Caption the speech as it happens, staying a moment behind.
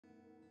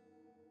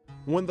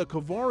When the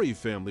Kevari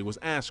family was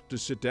asked to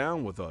sit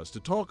down with us to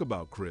talk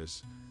about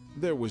Chris,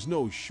 there was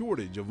no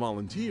shortage of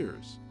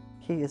volunteers.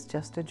 He is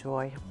just a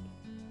joy.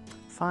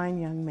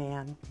 Fine young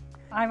man.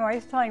 I'm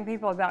always telling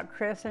people about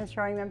Chris and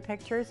showing them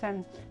pictures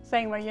and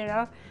saying, well, you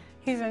know,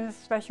 he's in the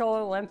Special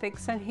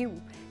Olympics and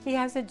he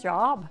has a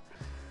job.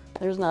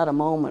 There's not a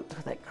moment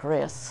that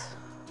Chris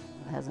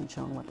hasn't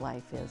shown what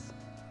life is.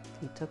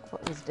 He took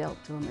what was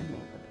dealt to him and made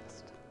the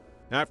best.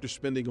 After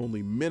spending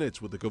only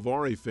minutes with the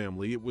Kevari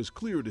family, it was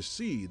clear to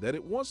see that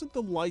it wasn't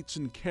the lights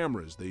and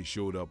cameras they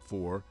showed up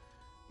for,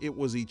 it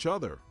was each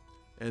other.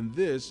 And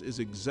this is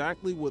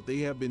exactly what they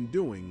have been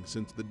doing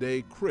since the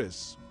day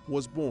Chris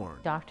was born.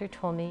 Doctor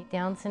told me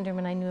Down syndrome,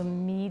 and I knew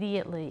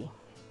immediately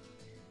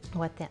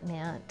what that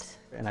meant.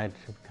 And I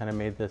kind of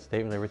made the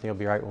statement, everything will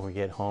be all right when we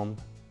get home,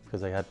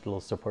 because I had a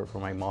little support from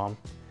my mom.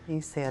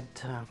 He said,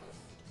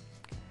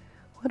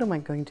 what am I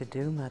going to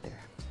do, Mother?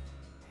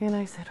 And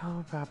I said,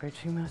 oh, Robert,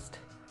 you must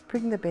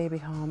bring the baby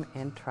home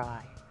and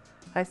try.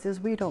 I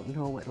says, we don't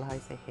know what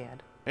lies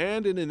ahead.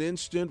 And in an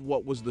instant,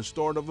 what was the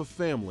start of a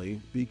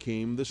family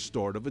became the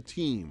start of a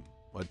team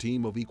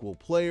of equal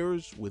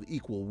players with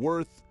equal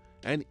worth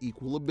and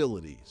equal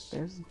abilities.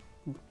 There's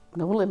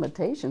no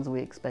limitations we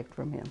expect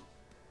from him.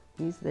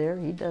 He's there,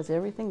 he does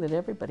everything that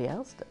everybody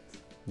else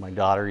does. My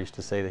daughter used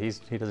to say that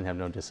he doesn't have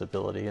no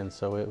disability, and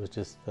so it was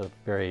just a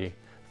very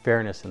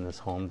fairness in this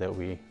home that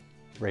we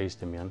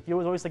raised him in. He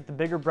was always like the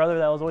bigger brother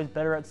that was always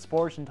better at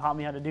sports and taught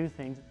me how to do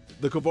things.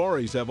 The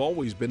Kevaris have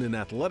always been an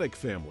athletic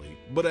family,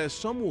 but as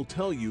some will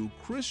tell you,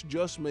 Chris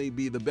just may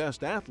be the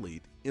best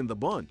athlete in the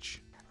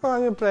bunch.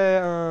 I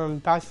play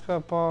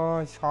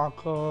basketball,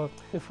 soccer,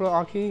 floor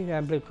hockey,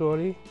 I play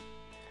curling,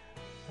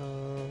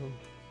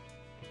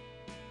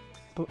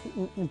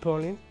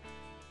 bowling.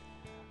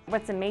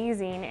 What's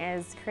amazing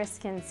is Chris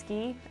can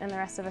ski and the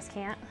rest of us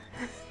can't.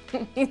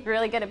 He's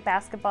really good at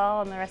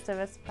basketball and the rest of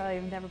us probably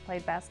have never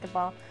played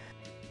basketball.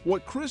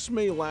 What Chris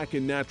may lack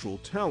in natural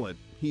talent,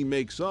 he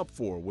makes up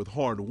for with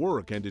hard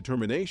work and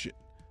determination.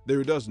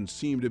 There doesn't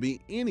seem to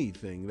be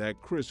anything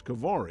that Chris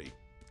Kevari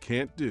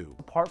can't do.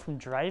 Apart from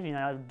driving,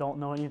 I don't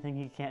know anything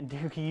he can't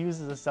do. He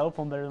uses a cell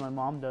phone better than my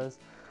mom does.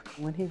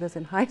 When he was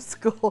in high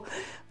school,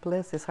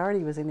 bless his heart,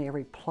 he was in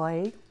every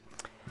play.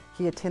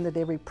 He attended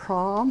every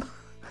prom.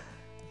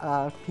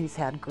 He's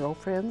had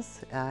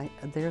girlfriends.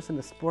 There's in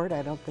the sport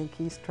I don't think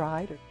he's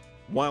tried.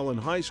 While in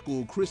high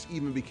school, Chris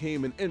even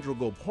became an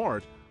integral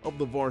part of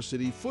the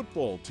varsity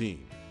football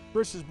team.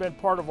 Chris has been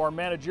part of our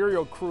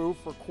managerial crew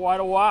for quite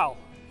a while.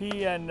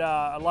 He and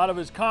a lot of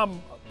his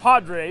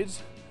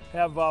compadres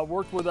have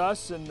worked with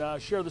us and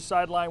share the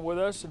sideline with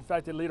us. In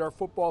fact, they lead our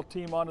football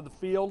team onto the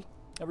field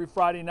every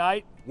Friday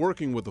night.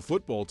 Working with the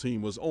football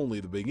team was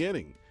only the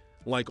beginning.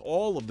 Like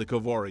all of the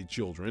Kevari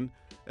children,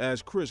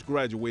 as Chris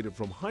graduated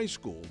from high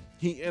school,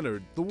 he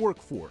entered the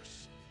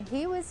workforce.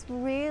 He was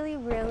really,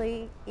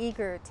 really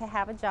eager to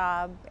have a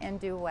job and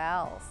do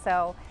well.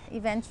 So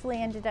eventually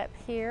ended up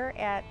here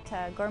at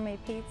Gourmet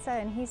Pizza,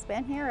 and he's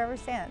been here ever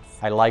since.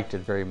 I liked it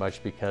very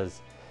much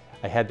because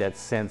I had that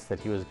sense that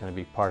he was going to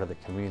be part of the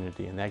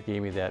community, and that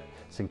gave me that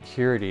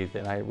security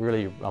that I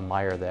really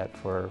admire that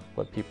for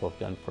what people have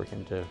done for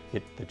him to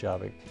get the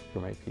job at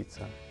Gourmet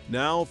Pizza.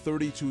 Now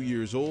 32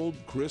 years old,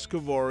 Chris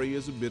Kevari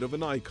is a bit of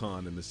an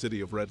icon in the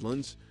city of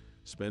Redlands,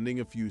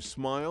 spending a few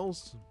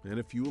smiles and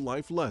a few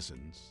life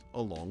lessons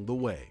along the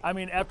way. I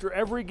mean, after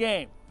every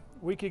game,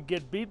 we could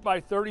get beat by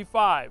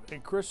 35,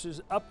 and Chris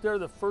is up there,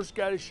 the first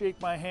guy to shake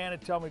my hand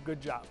and tell me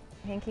good job.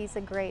 I think he's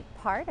a great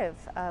part of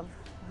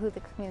who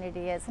the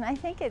community is, and I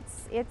think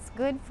it's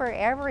good for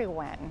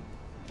everyone,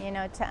 you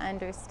know, to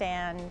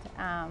understand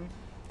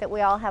that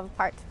we all have a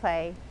part to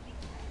play,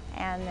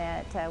 and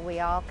that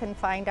we all can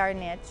find our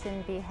niche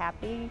and be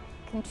happy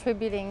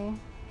contributing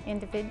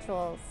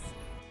individuals.